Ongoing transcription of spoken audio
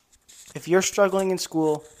If you're struggling in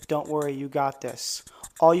school, don't worry, you got this.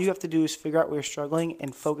 All you have to do is figure out where you're struggling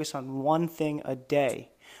and focus on one thing a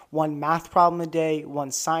day. One math problem a day,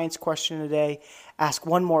 one science question a day. Ask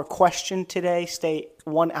one more question today. Stay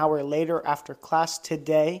 1 hour later after class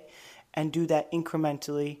today and do that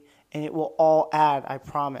incrementally, and it will all add, I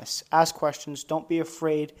promise. Ask questions. Don't be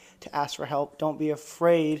afraid to ask for help. Don't be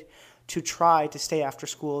afraid to try to stay after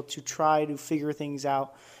school, to try to figure things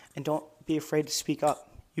out, and don't be afraid to speak up.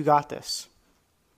 You got this.